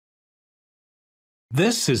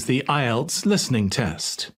This is the IELTS listening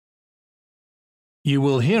test. You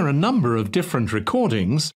will hear a number of different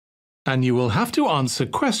recordings and you will have to answer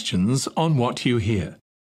questions on what you hear.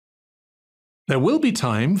 There will be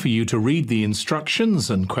time for you to read the instructions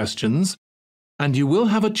and questions, and you will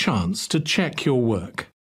have a chance to check your work.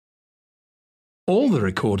 All the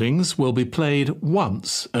recordings will be played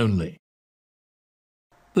once only.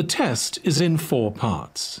 The test is in 4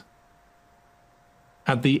 parts.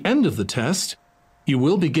 At the end of the test, you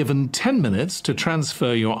will be given 10 minutes to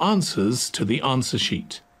transfer your answers to the answer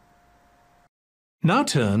sheet. Now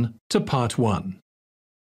turn to Part 1.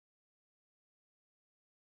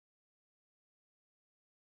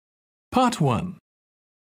 Part 1.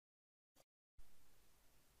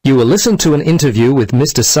 You will listen to an interview with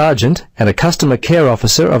Mr. Sargent and a customer care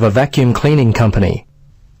officer of a vacuum cleaning company.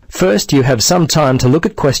 First, you have some time to look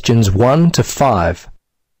at questions 1 to 5.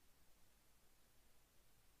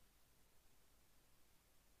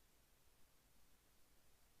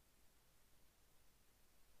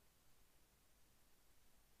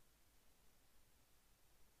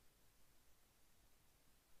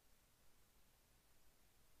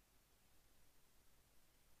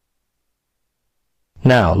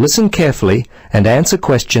 Now, listen carefully and answer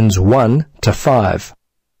questions 1 to 5.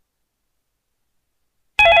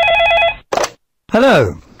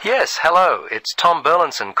 Hello. Yes, hello. It's Tom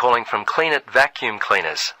Burlinson calling from Clean It Vacuum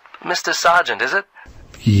Cleaners. Mr. Sargent, is it?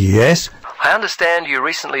 Yes. I understand you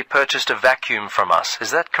recently purchased a vacuum from us. Is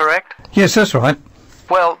that correct? Yes, that's right.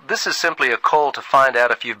 Well, this is simply a call to find out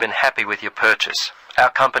if you've been happy with your purchase. Our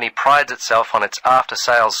company prides itself on its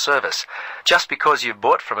after-sales service. Just because you've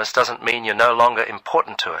bought from us doesn't mean you're no longer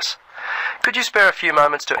important to us. Could you spare a few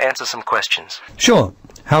moments to answer some questions? Sure.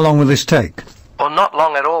 How long will this take? Well, not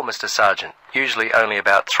long at all, Mr. Sargent. Usually only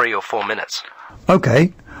about 3 or 4 minutes.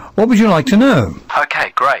 Okay. What would you like to know?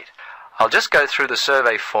 Okay, great. I'll just go through the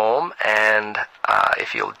survey form and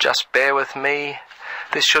if you'll just bear with me,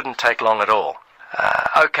 this shouldn't take long at all.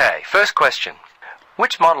 Okay, first question.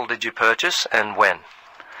 Which model did you purchase and when?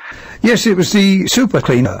 Yes, it was the super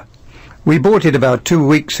cleaner. We bought it about 2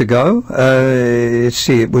 weeks ago. Let's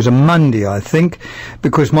see, it was a Monday, I think,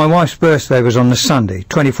 because my wife's birthday was on the Sunday,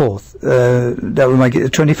 24th. That would make it the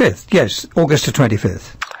 25th. Yes, August the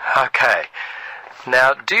 25th. Okay.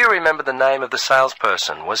 Now, do you remember the name of the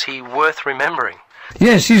salesperson? Was he worth remembering?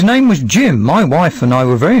 Yes, his name was Jim. My wife and I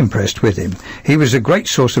were very impressed with him. He was a great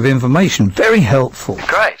source of information, very helpful.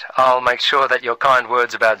 Great. I'll make sure that your kind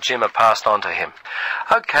words about Jim are passed on to him.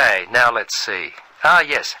 Okay, now let's see.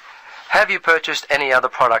 Yes. Have you purchased any other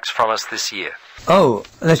products from us this year? Oh,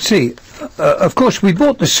 let's see. Of course, we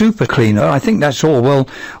bought the super cleaner. I think that's all. Well,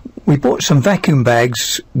 we bought some vacuum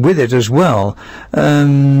bags with it as well.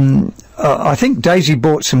 I think Daisy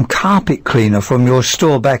bought some carpet cleaner from your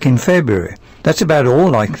store back in February. That's about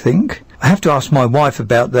all, I think. I have to ask my wife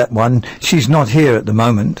about that one. She's not here at the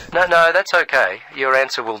moment. No, that's okay. Your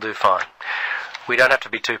answer will do fine. We don't have to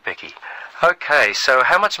be too picky. Okay, so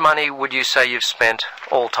how much money would you say you've spent,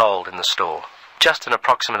 all told, in the store? Just an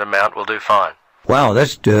approximate amount will do fine. Wow,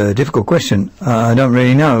 that's a difficult question. I don't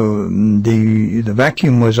really know. The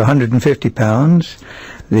vacuum was £150.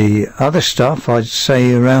 The other stuff, I'd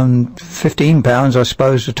say around £15, I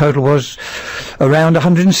suppose. The total was around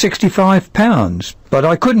 £165. But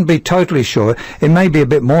I couldn't be totally sure. It may be a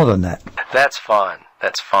bit more than that. That's fine.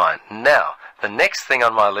 Now, the next thing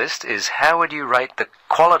on my list is how would you rate the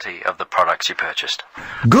quality of the products you purchased?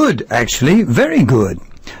 Good, actually. Very good.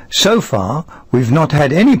 So far, we've not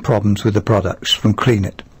had any problems with the products from Clean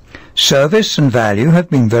It. Service and value have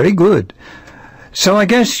been very good. So I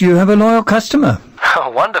guess you have a loyal customer. Oh,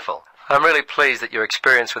 wonderful. I'm really pleased that your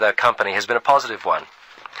experience with our company has been a positive one.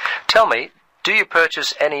 Tell me, do you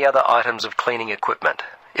purchase any other items of cleaning equipment?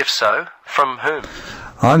 If so, from whom?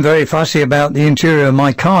 I'm very fussy about the interior of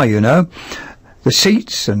my car, you know. The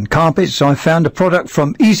seats and carpets, I found a product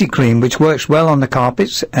from Easy Clean which works well on the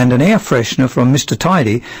carpets and an air freshener from Mr.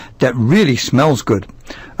 Tidy that really smells good.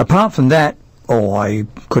 Apart from that, I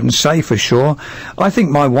couldn't say for sure. I think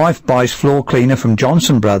my wife buys floor cleaner from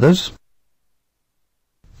Johnson Brothers.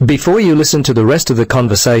 Before you listen to the rest of the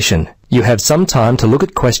conversation, you have some time to look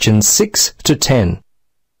at questions 6 to 10.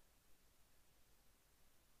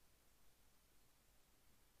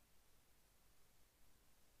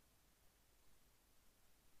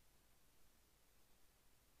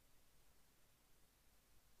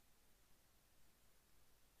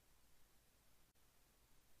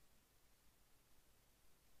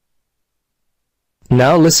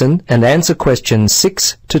 Now listen and answer questions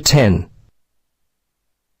 6 to 10.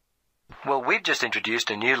 Well, we've just introduced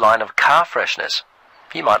a new line of car fresheners.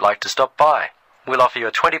 You might like to stop by. We'll offer you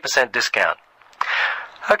a 20% discount.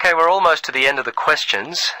 Okay, we're almost to the end of the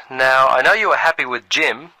questions. Now, I know you were happy with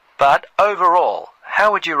Jim, but overall,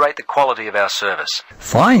 how would you rate the quality of our service?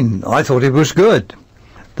 Fine, I thought it was good.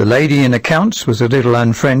 The lady in accounts was a little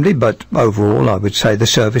unfriendly, but overall I would say the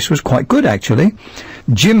service was quite good, actually.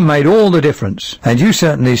 Jim made all the difference, and you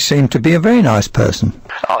certainly seem to be a very nice person.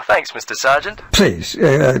 Oh, thanks, Mr. Sergeant. Please,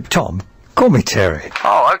 Tom, call me Terry.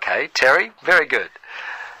 Oh, okay, Terry. Very good.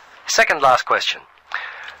 Second last question.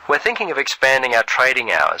 We're thinking of expanding our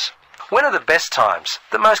trading hours. When are the best times,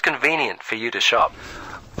 the most convenient for you to shop?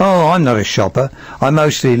 Oh, I'm not a shopper. I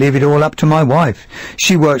mostly leave it all up to my wife.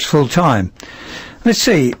 She works full time. Let's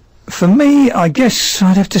see. For me, I guess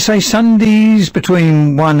I'd have to say Sundays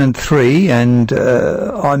between 1 and 3, and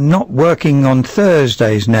I'm not working on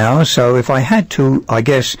Thursdays now, so if I had to, I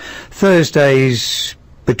guess Thursdays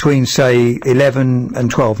between, say, 11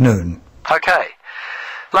 and 12 noon. Okay.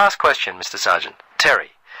 Last question, Mr. Sergeant.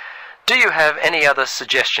 Terry, do you have any other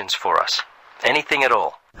suggestions for us? Anything at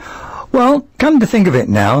all? Well, come to think of it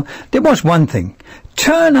now, there was one thing.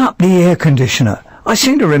 Turn up the air conditioner. I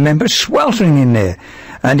seem to remember sweltering in there,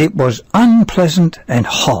 and it was unpleasant and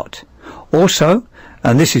hot. Also,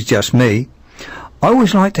 and this is just me, I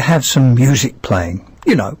always like to have some music playing,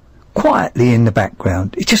 you know, quietly in the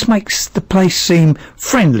background. It just makes the place seem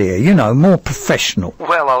friendlier, you know, more professional.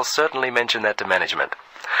 Well, I'll certainly mention that to management.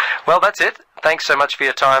 Well, that's it. Thanks so much for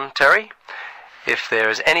your time, Terry. If there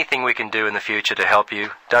is anything we can do in the future to help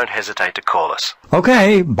you, don't hesitate to call us.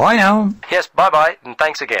 Okay, bye now. Yes, bye-bye, and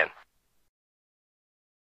thanks again.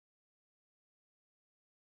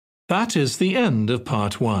 That is the end of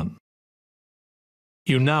part 1.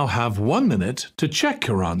 You now have 1 minute to check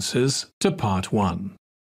your answers to part 1.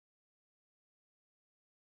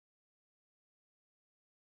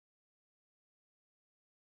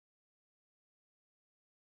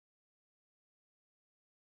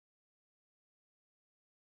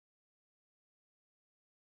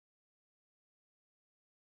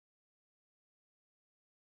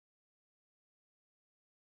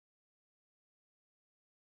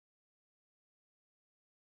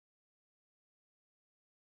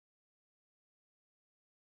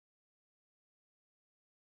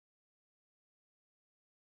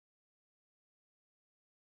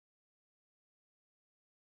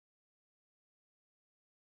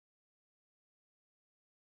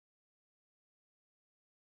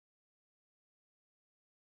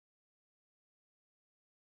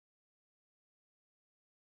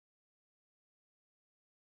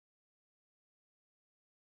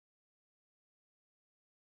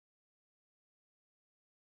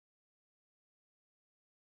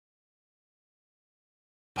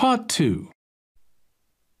 Part 2.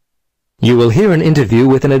 You will hear an interview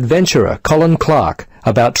with an adventurer, Colin Clark,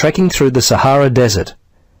 about trekking through the Sahara Desert.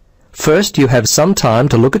 First, you have some time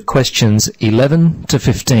to look at questions 11 to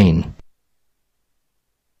 15.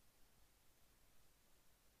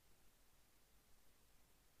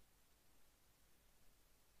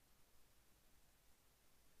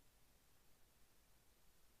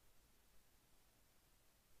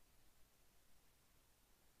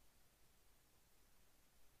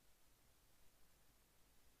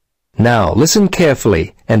 Now, listen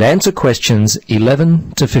carefully and answer questions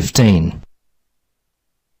 11 to 15.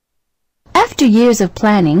 After years of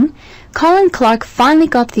planning, Colin Clark finally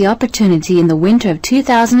got the opportunity in the winter of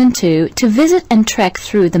 2002 to visit and trek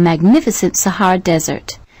through the magnificent Sahara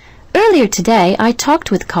Desert. Earlier today, I talked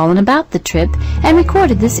with Colin about the trip and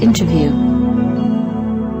recorded this interview.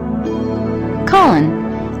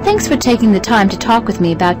 Colin, thanks for taking the time to talk with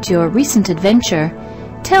me about your recent adventure.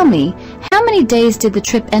 Tell me, how many days did the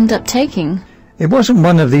trip end up taking? It wasn't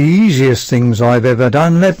one of the easiest things I've ever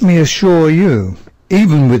done, let me assure you.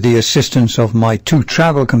 Even with the assistance of my 2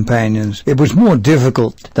 travel companions, it was more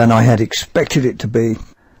difficult than I had expected it to be.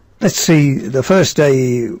 Let's see, the first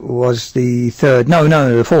day was the 3rd,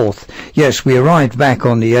 the 4th. Yes, we arrived back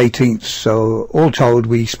on the 18th, so all told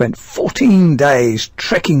we spent 14 days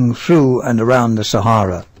trekking through and around the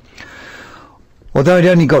Sahara. Although it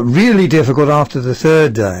only got really difficult after the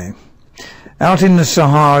 3rd day. Out in the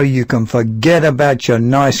Sahara you can forget about your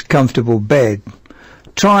nice comfortable bed.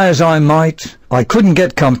 Try as I might, I couldn't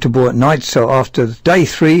get comfortable at night, so after day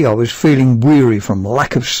 3 I was feeling weary from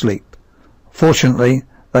lack of sleep. Fortunately,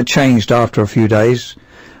 that changed after a few days,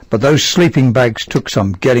 but those sleeping bags took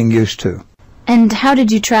some getting used to. And how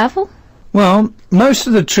did you travel? Well, most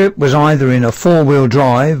of the trip was either in a 4-wheel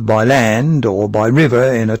drive by land or by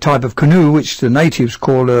river in a type of canoe which the natives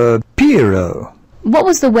call a pirogue. What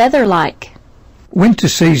was the weather like? Winter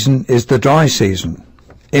season is the dry season.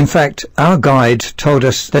 In fact, our guide told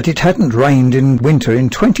us that it hadn't rained in winter in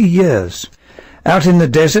 20 years, Out in the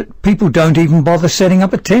desert, people don't even bother setting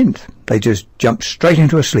up a tent. They just jump straight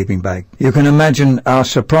into a sleeping bag. You can imagine our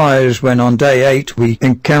surprise when on day 8 we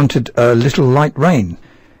encountered a little light rain.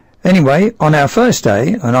 Anyway, on our first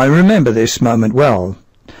day, and I remember this moment well,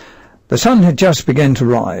 the sun had just begun to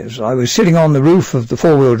rise. I was sitting on the roof of the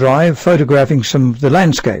four-wheel drive photographing some of the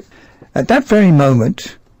landscape. At that very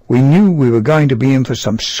moment, we knew we were going to be in for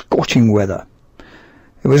some scorching weather.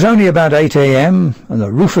 It was only about 8 a.m. and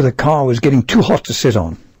the roof of the car was getting too hot to sit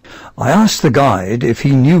on. I asked the guide if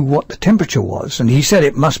he knew what the temperature was, and he said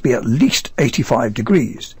it must be at least 85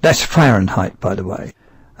 degrees. That's Fahrenheit, by the way.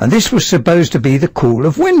 And this was supposed to be the cool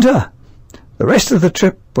of winter. The rest of the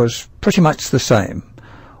trip was pretty much the same,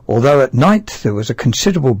 although at night there was a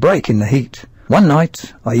considerable break in the heat. One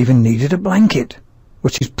night I even needed a blanket,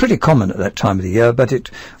 which is pretty common at that time of the year, but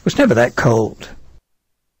it was never that cold.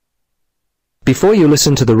 Before you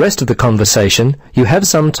listen to the rest of the conversation, you have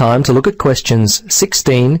some time to look at questions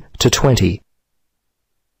 16 to 20.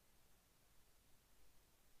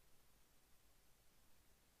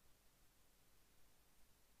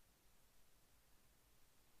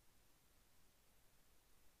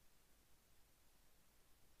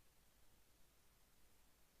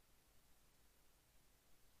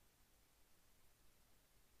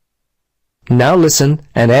 Now listen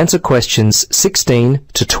and answer questions 16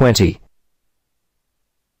 to 20.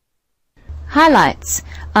 Highlights.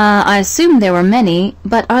 I assume there were many,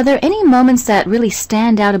 but are there any moments that really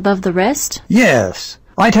stand out above the rest? Yes,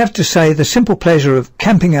 I'd have to say the simple pleasure of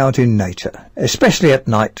camping out in nature, especially at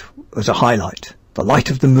night, was a highlight. The light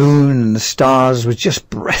of the moon and the stars was just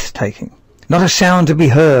breathtaking. Not a sound to be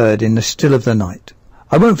heard in the still of the night.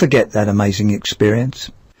 I won't forget that amazing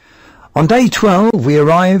experience. On day 12, we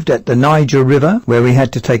arrived at the Niger River, where we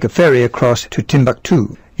had to take a ferry across to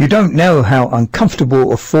Timbuktu. You don't know how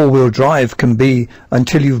uncomfortable a four-wheel drive can be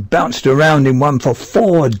until you've bounced around in one for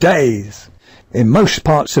 4 days. In most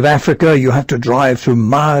parts of Africa, you have to drive through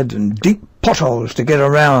mud and deep potholes to get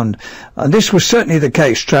around, and this was certainly the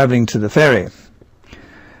case travelling to the ferry.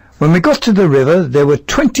 When we got to the river, there were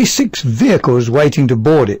 26 vehicles waiting to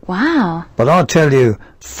board it. Wow. But I'll tell you,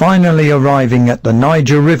 finally arriving at the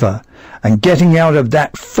Niger River and getting out of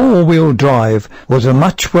that four-wheel drive was a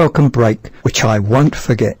much welcome break, which I won't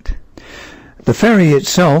forget. The ferry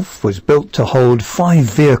itself was built to hold 5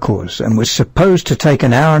 vehicles and was supposed to take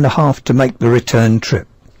an hour and a half to make the return trip.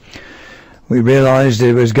 We realized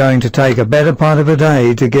it was going to take a better part of a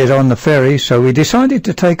day to get on the ferry, so we decided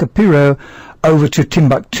to take a pirogue over to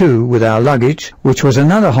Timbuktu with our luggage, which was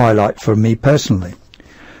another highlight for me personally.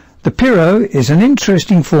 The pirogue is an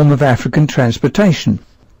interesting form of African transportation.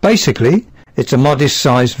 Basically, it's a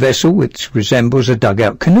modest-sized vessel which resembles a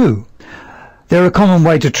dugout canoe. They're a common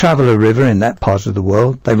way to travel a river in that part of the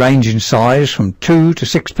world. They range in size from 2 to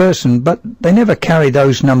 6 person, but they never carry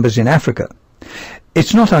those numbers in Africa.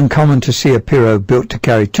 It's not uncommon to see a pirogue built to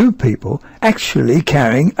carry 2 people, actually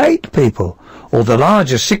carrying 8 people, or the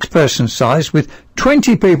larger 6-person size with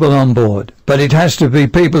 20 people on board. But it has to be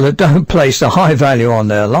people that don't place a high value on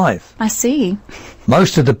their life. I see.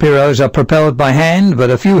 Most of the pirogues are propelled by hand, but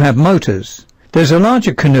a few have motors. There's a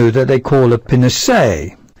larger canoe that they call a pinnace.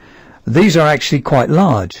 These are actually quite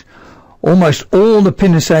large. Almost all the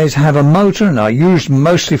pinnaces have a motor and are used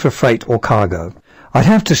mostly for freight or cargo. I'd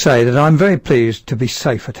have to say that I'm very pleased to be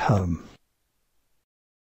safe at home.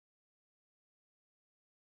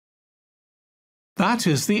 That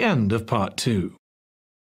is the end of part 2.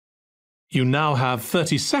 You now have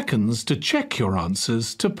 30 seconds to check your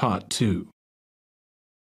answers to part 2.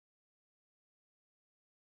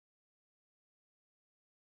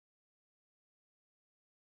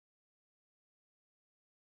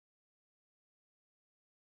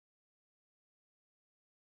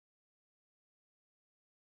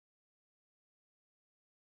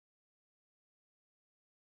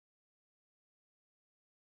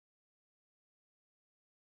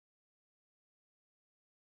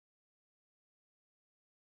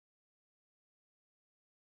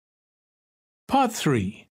 Part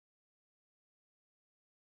 3.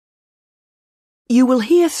 You will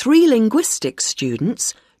hear 3 linguistics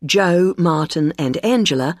students, Joe, Martin and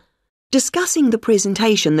Angela, discussing the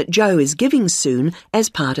presentation that Joe is giving soon as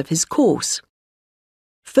part of his course.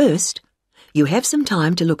 First, you have some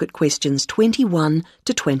time to look at questions 21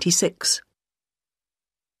 to 26.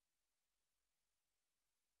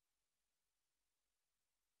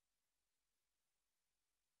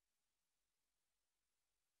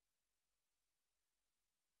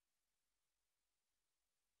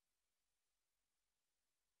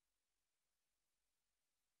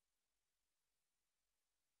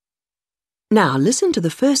 Now listen to the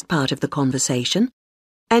first part of the conversation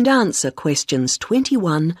and answer questions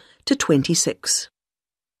 21 to 26.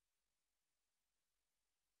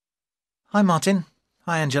 Hi, Martin.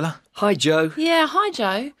 Hi, Angela. Hi, Joe. Yeah, hi,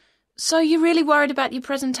 Joe. So you're really worried about your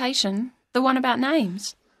presentation? The one about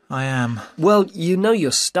names? I am. Well, you know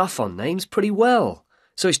your stuff on names pretty well,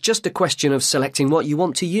 so it's just a question of selecting what you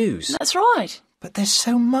want to use. That's right. But there's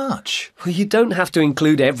so much. Well, you don't have to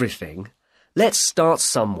include everything. Let's start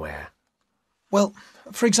somewhere. Well,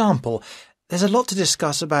 for example, there's a lot to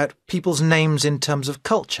discuss about people's names in terms of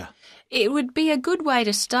culture. It would be a good way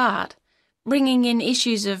to start, bringing in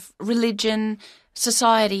issues of religion,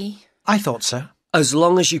 society. I thought so. As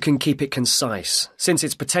long as you can keep it concise, since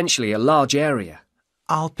it's potentially a large area.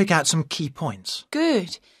 I'll pick out some key points.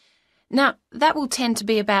 Good. Now, that will tend to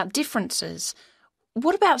be about differences.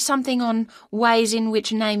 What about something on ways in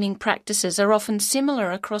which naming practices are often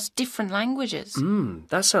similar across different languages?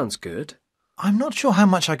 That sounds good. I'm not sure how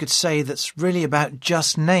much I could say that's really about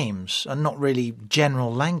just names and not really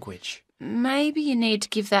general language. Maybe you need to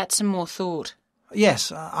give that some more thought.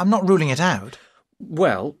 Yes, I'm not ruling it out.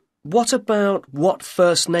 Well, what about what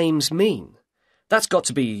first names mean? That's got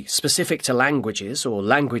to be specific to languages or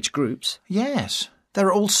language groups. Yes, there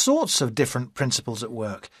are all sorts of different principles at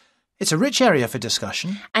work. It's a rich area for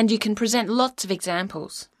discussion. And you can present lots of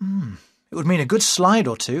examples. It would mean a good slide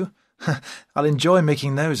or two. I'll enjoy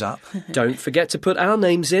making those up. Don't forget to put our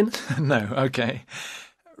names in. No, OK.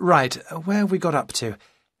 Right, where have we got up to?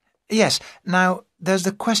 Yes, now there's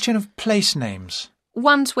the question of place names.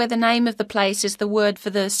 Ones where the name of the place is the word for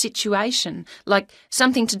the situation, like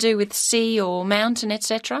something to do with sea or mountain,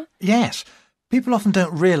 etc. Yes, people often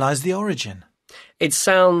don't realise the origin. It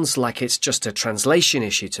sounds like it's just a translation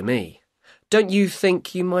issue to me. Don't you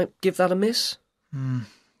think you might give that a miss?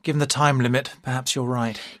 Given the time limit, perhaps you're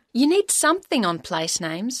right. You need something on place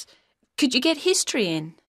names. Could you get history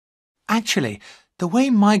in? Actually, the way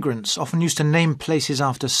migrants often used to name places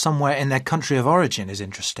after somewhere in their country of origin is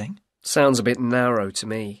interesting. Sounds a bit narrow to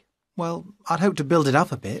me. Well, I'd hope to build it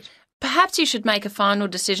up a bit. Perhaps you should make a final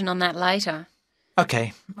decision on that later.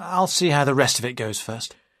 OK, I'll see how the rest of it goes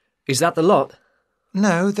first. Is that the lot?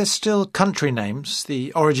 No, there's still country names,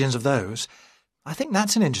 the origins of those. I think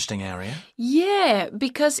that's an interesting area. Yeah,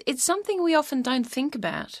 because it's something we often don't think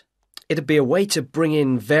about. It'd be a way to bring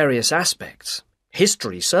in various aspects.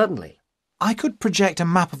 History, certainly. I could project a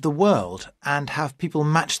map of the world and have people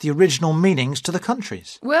match the original meanings to the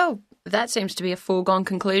countries. Well, that seems to be a foregone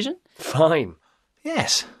conclusion. Fine.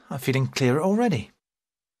 Yes, I'm feeling clearer already.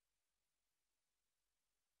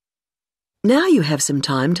 Now you have some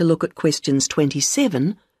time to look at questions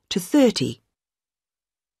 27 to 30.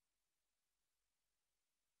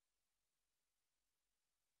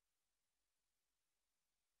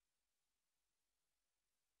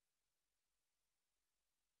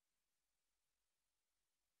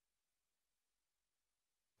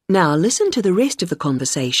 Now listen to the rest of the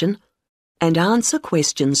conversation and answer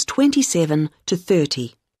questions 27 to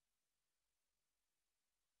 30.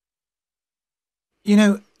 You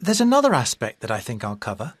know, there's another aspect that I think I'll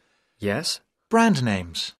cover. Yes? Brand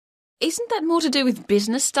names. Isn't that more to do with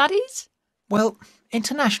business studies? Well,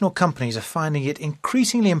 international companies are finding it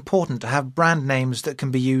increasingly important to have brand names that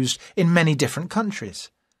can be used in many different countries.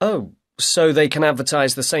 Oh, so they can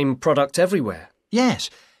advertise the same product everywhere? Yes,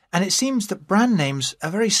 and it seems that brand names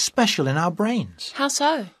are very special in our brains. How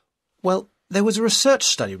so? Well, there was a research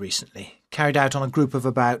study recently, carried out on a group of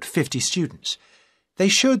about 50 students. They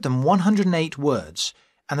showed them 108 words,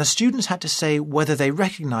 and the students had to say whether they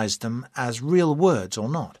recognised them as real words or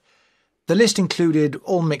not. The list included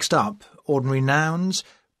all mixed up, ordinary nouns,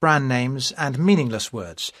 brand names and meaningless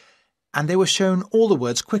words, and they were shown all the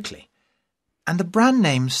words quickly. And the brand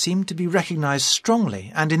names seemed to be recognised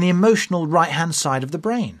strongly and in the emotional right-hand side of the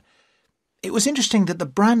brain. It was interesting that the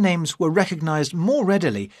brand names were recognised more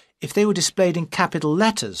readily if they were displayed in capital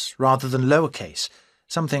letters rather than lowercase,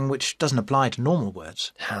 something which doesn't apply to normal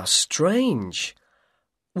words. How strange.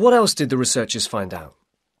 What else did the researchers find out?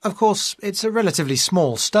 Of course, it's a relatively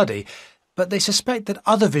small study, but they suspect that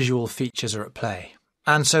other visual features are at play.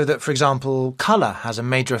 And so that, for example, colour has a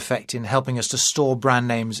major effect in helping us to store brand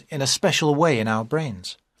names in a special way in our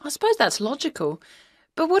brains. I suppose that's logical.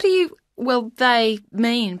 But what they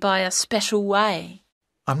mean by a special way?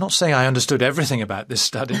 I'm not saying I understood everything about this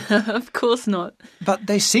study. Of course not. But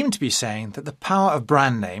they seem to be saying that the power of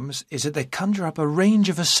brand names is that they conjure up a range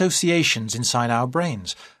of associations inside our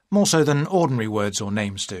brains, more so than ordinary words or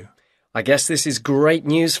names do. I guess this is great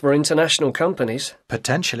news for international companies.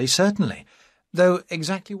 Potentially, certainly. Though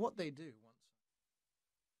exactly what they do...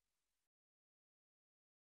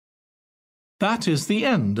 That is the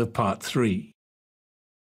end of part 3.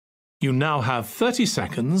 You now have 30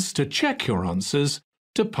 seconds to check your answers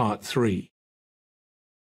to Part 3.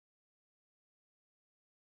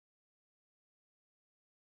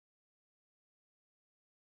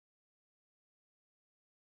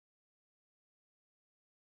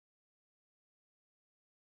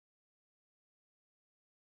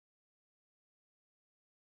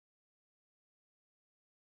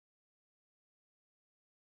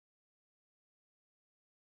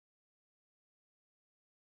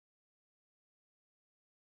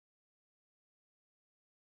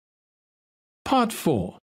 Part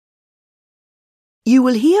 4. You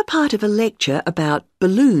will hear part of a lecture about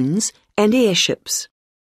balloons and airships.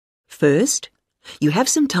 First, you have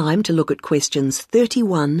some time to look at questions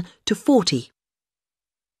 31 to 40.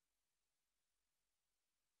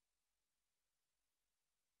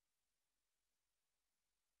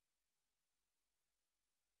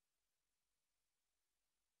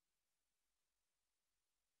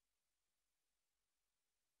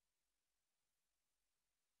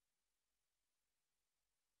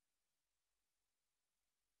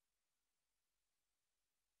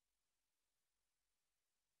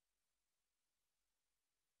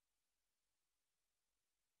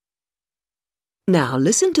 Now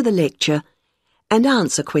listen to the lecture and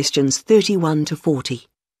answer questions 31 to 40.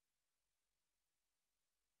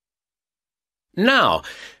 Now,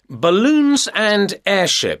 balloons and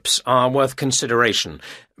airships are worth consideration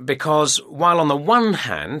because while on the one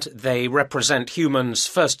hand they represent humans'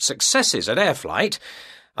 first successes at air flight,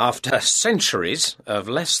 after centuries of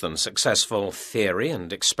less than successful theory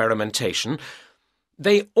and experimentation,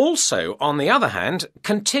 they also, on the other hand,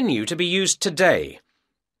 continue to be used today.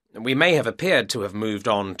 We may have appeared to have moved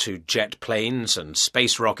on to jet planes and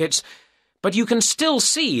space rockets, but you can still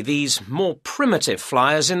see these more primitive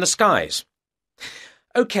flyers in the skies.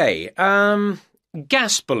 OK,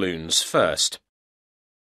 gas balloons first.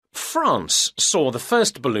 France saw the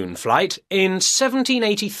first balloon flight in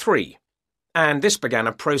 1783, and this began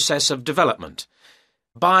a process of development.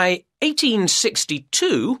 By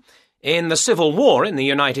 1862, in the Civil War in the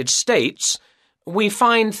United States, we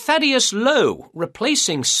find Thaddeus Lowe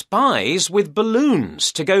replacing spies with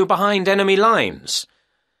balloons to go behind enemy lines.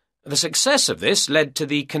 The success of this led to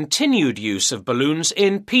the continued use of balloons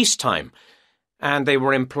in peacetime, and they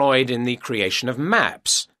were employed in the creation of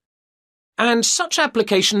maps. And such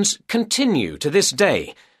applications continue to this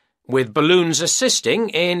day, with balloons assisting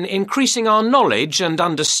in increasing our knowledge and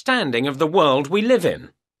understanding of the world we live in.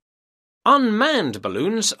 Unmanned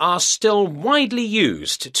balloons are still widely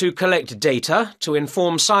used to collect data to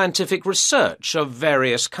inform scientific research of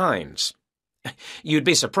various kinds. You'd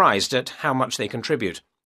be surprised at how much they contribute.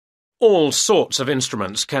 All sorts of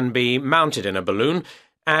instruments can be mounted in a balloon,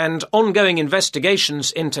 and ongoing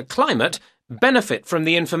investigations into climate benefit from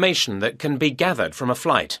the information that can be gathered from a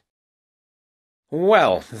flight.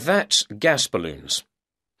 Well, that's gas balloons.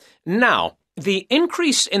 Now, the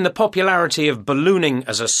increase in the popularity of ballooning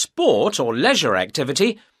as a sport or leisure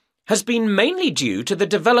activity has been mainly due to the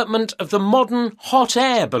development of the modern hot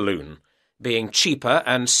air balloon, being cheaper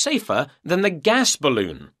and safer than the gas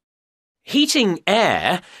balloon. Heating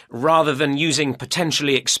air, rather than using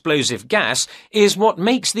potentially explosive gas, is what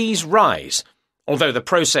makes these rise, although the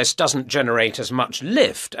process doesn't generate as much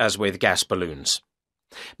lift as with gas balloons.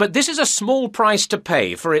 But this is a small price to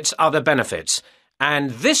pay for its other benefits,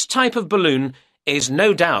 and this type of balloon is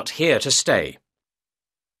no doubt here to stay.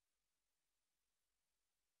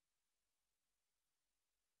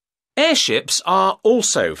 Airships are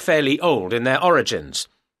also fairly old in their origins.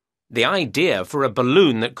 The idea for a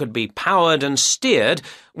balloon that could be powered and steered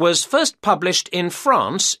was first published in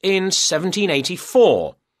France in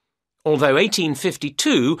 1784, although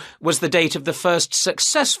 1852 was the date of the first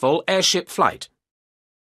successful airship flight.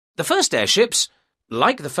 The first airships,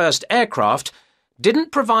 like the first aircraft,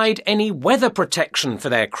 didn't provide any weather protection for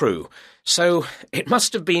their crew, so it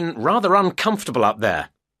must have been rather uncomfortable up there.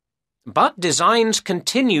 But designs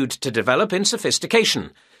continued to develop in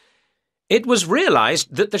sophistication. It was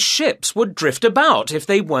realised that the ships would drift about if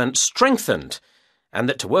they weren't strengthened, and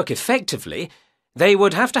that to work effectively, they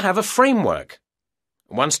would have to have a framework.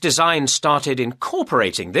 Once designs started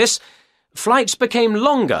incorporating this, flights became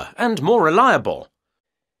longer and more reliable.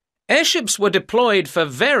 Airships were deployed for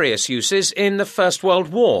various uses in the First World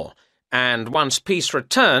War, and once peace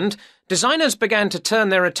returned, designers began to turn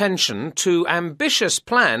their attention to ambitious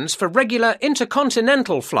plans for regular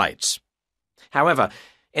intercontinental flights. However,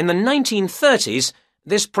 in the 1930s,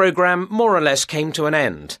 this program more or less came to an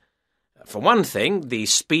end. For one thing, the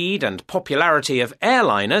speed and popularity of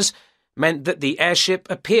airliners meant that the airship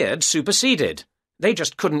appeared superseded. They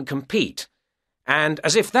just couldn't compete. And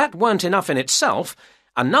as if that weren't enough in itself,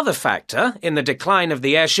 Another factor in the decline of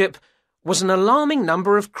the airship was an alarming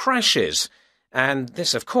number of crashes, and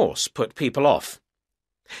this, of course, put people off.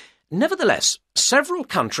 Nevertheless, several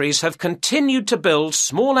countries have continued to build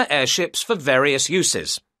smaller airships for various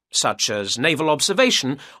uses, such as naval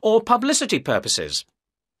observation or publicity purposes.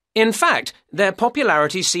 In fact, their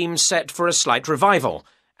popularity seems set for a slight revival,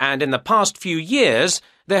 and in the past few years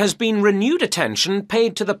there has been renewed attention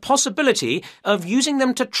paid to the possibility of using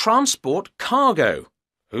them to transport cargo.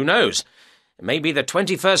 Who knows? Maybe the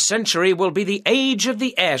 21st century will be the age of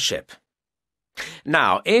the airship.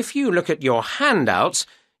 Now, if you look at your handouts,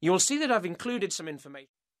 you'll see that I've included some information.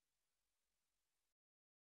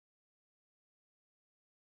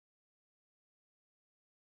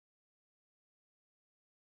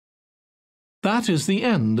 That is the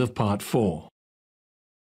end of Part 4.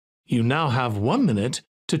 You now have 1 minute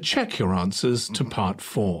to check your answers to Part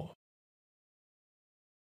 4.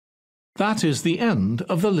 That is the end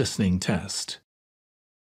of the listening test.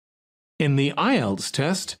 In the IELTS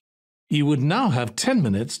test, you would now have 10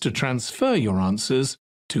 minutes to transfer your answers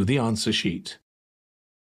to the answer sheet.